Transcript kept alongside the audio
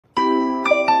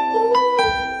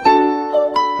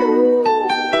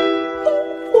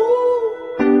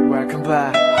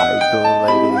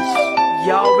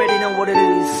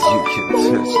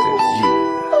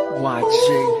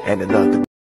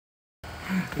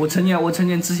我成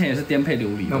年之前也是颠沛流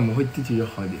离。那我们会地铁就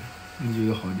好一点，地铁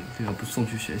就好一点。对啊，不送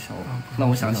去学校了。让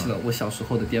我想起了我小时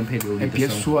候的颠沛流离的生活。别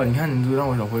说了，你看你都让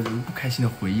我小时候不开心的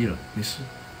回忆了。没事。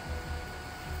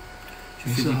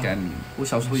随地改名，我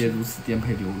小时候也如此颠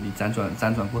沛流离，辗转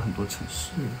过很多城市。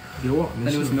别忘了。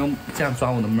那你为什么要这样抓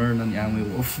我的闷儿呢？你安慰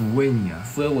我。我抚慰你啊。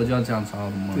抚慰我就要这样抓我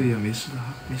的闷儿。对呀，没事的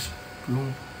哈，没事，不用。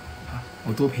啊，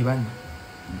我多陪伴你，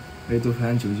我也多陪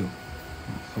伴99，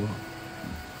好不好？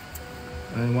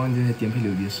忘记那些颠沛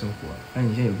流离的生活，但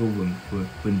你现在有个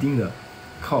稳定的，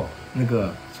靠那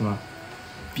个什么，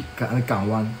港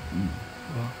湾，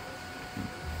好吧？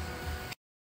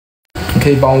你可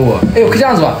以帮我，我可以这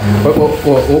样子吧，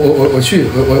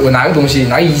我拿个东西，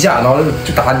拿个衣架，然后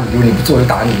就打你，如果你不做就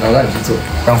打你，然后让你去做，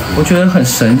这样子。我觉得很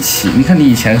神奇，你看你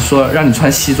以前说让你穿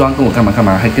西装跟我干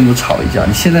嘛，还跟我吵了一架，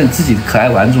你现在自己可爱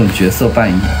玩这种角色扮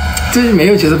演，这没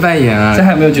有角色扮演啊，这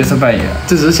还没有角色扮演，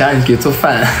这只是想让你给做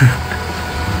饭。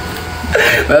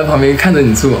我在旁边看着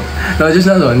你做，然后就是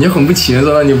那种你很不情愿的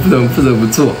时候，你不得不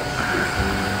做。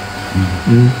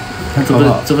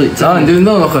这不，然后你就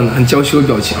那种很娇羞的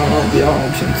表情，不要，我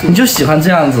不想做。你就喜欢这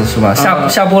样子是吧？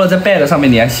下播了在 bed 上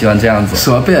面你还喜欢这样子？什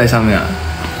么 bed 上面啊？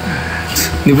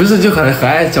你不是就很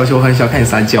爱娇羞，很喜欢看你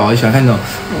撒娇，喜欢看那种，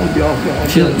不要，我不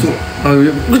想做，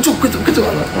快走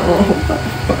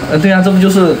了，对啊，这不就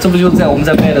是在我们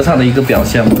在 bed 上的一个表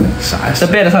现吗？啥呀？在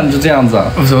bed 上你就这样子啊？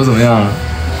我说怎么样了？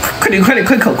快点，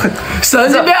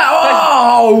神经病！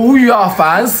好无语啊，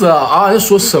烦死了啊！在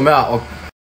说什么呀？我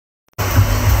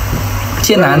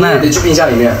剑南呢？你去冰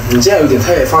箱里面，你这样有点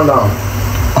太放荡了。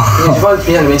你放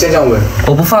冰箱里面降温。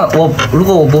如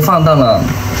果我不放荡了，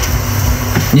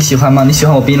你喜欢吗？你喜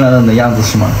欢我冰冷冷的样子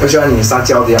是吗？我喜欢你撒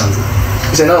娇的样子，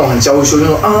而且那种很娇羞，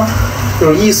那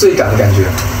种易碎感的感觉，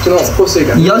就那种破碎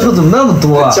感。你要求怎么那么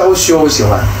多啊？娇羞我喜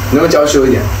欢，能不能娇羞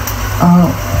一点？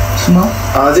什么？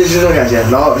这就是这种感觉，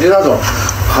然后就是那种，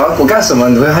好像我干什么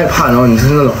你会害怕，然后你就是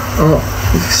那种，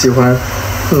喜欢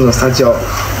那种撒娇，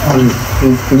你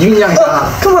酝酿一下。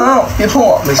干嘛？别碰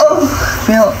我！没事，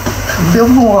不要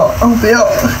碰我！不要！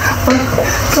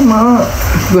干嘛？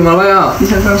怎么了呀？你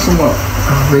想干什么？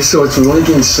没事，我煮东西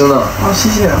给你吃呢。谢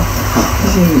谢，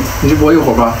谢谢你。你去播一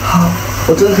会儿吧。好，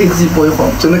我真的可以自己播一会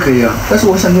儿，真的可以啊。但是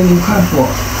我想跟你一块播。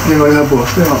一块播？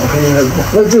对啊，我陪你一块播。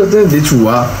那这个真的得煮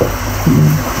啊。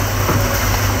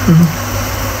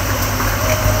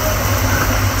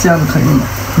这样子可以吗？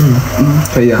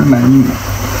可以啊。满意吗？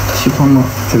喜欢吗？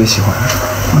特别喜欢。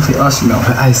那可以20秒，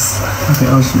会爱死。那可以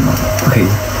20秒，不可以。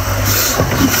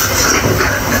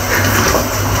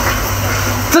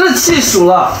真的气数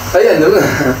了。能不能？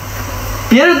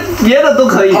别的都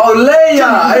可以。好累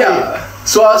呀！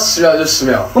说10秒就10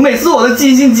秒。我每次我都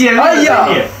尽心竭虑的给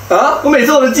你。我每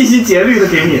次我都尽心竭虑的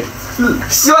给你。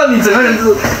希望你整个人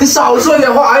就是，你少说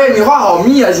点话。你话好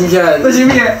密啊，今天。那行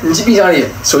不行？你去冰箱里，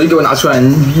手机给我拿出来，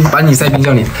你把你塞冰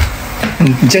箱里。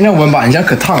你降温吧，你这样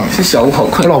可烫了。这小屋好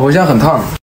快。我老婆现在很烫。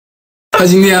她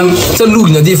今天在露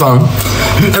营的地方，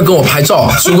要跟我拍照，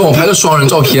说跟我拍个双人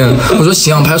照片。我说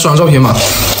行啊，拍个双人照片嘛。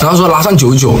然后说拉上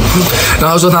99，然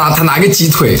后说他拿一个鸡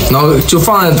腿，然后就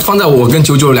放在我跟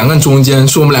99两个人中间，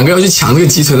说我们两个要去抢这个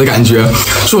鸡腿的感觉。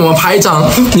说我们拍一张，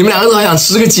你们两个都很想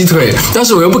吃这个鸡腿，但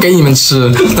是我又不给你们吃，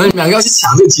然后你们两个要去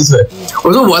抢这个鸡腿。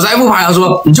我说我才不拍，他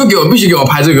说你就必须给我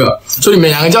拍这个，说你们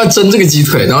两个就要争这个鸡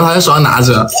腿，然后他在手上拿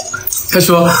着。他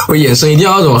说我眼神一定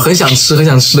要那种很想吃的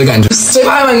感觉。谁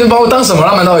拍嘛？你就把我当什么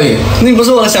了？到底？你不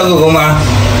是我的小狗狗吗？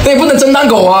那也不能真当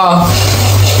狗啊。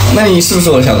那你是不是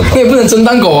我的小狗狗？那也不能真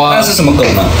当狗啊。那是什么狗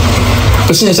呢？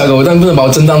我是你的小狗，但不能把我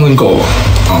真当成狗。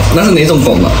那是哪种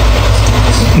狗呢？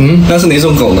那是哪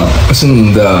种狗呢？我是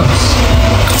你的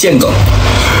贱狗。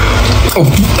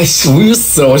无语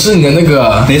死了！我是你的那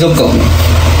个哪种狗呢？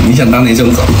你想当哪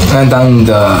种狗？想当你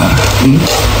的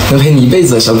能陪你一辈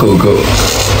子的小狗狗。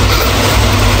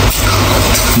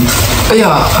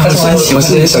我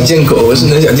是你的小贱狗，我是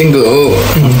你的小贱狗。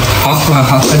好，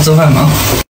快吃饭吧。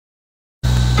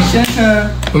先生，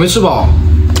我没吃饱。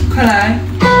快来，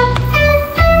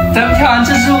咱们跳完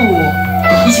这支舞，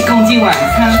一起共进晚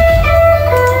餐。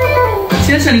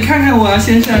先生，你看看我啊，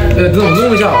先生。等我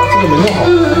弄一下，这个没弄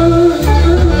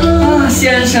好。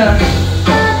先生，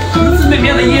如此美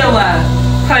妙的夜晚，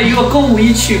快来与我共舞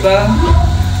一曲吧。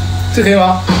这可以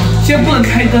吗？现在不能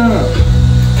开灯了。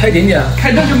开一点点，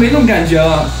开灯就没那种感觉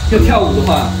了。要跳舞的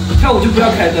话，跳舞就不要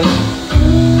开灯。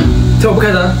跳舞不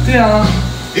开灯？对啊。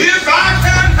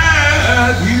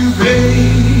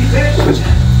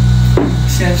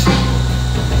先生。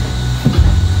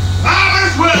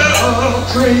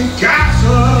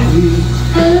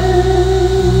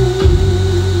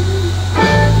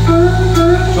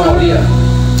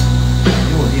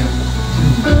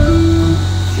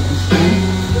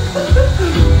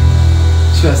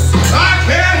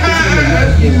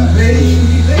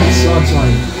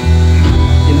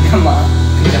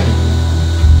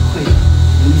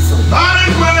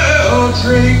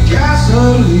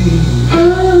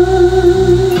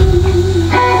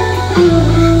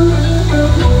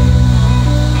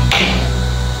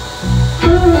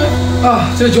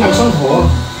这酒好上头啊。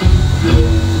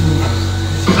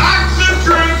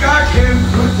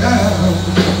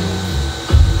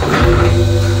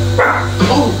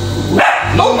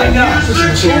Oh my god!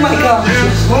 Oh my god!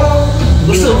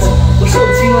 我受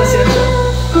惊了，先生。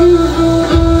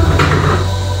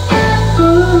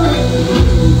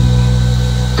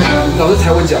老是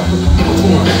踩我脚，好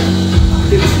痛啊！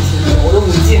对不起，先生，我的舞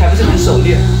技还不是很熟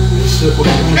练。没事，我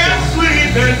给你教。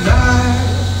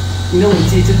你的舞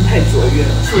技真是太卓越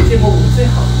了，是我见过舞最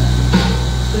好的男人。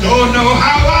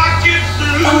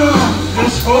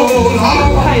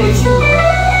太有劲了！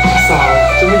傻了，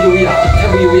真的优雅，太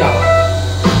不优雅了。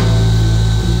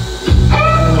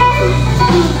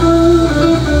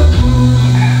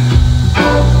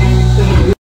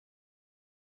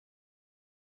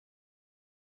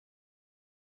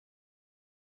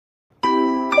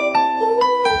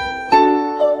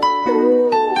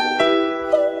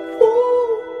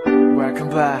Welcome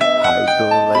back. How you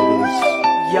doing, ladies?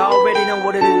 Y'all already know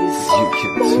what it is. You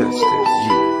can touch this,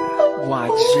 yeah.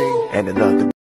 YG and another.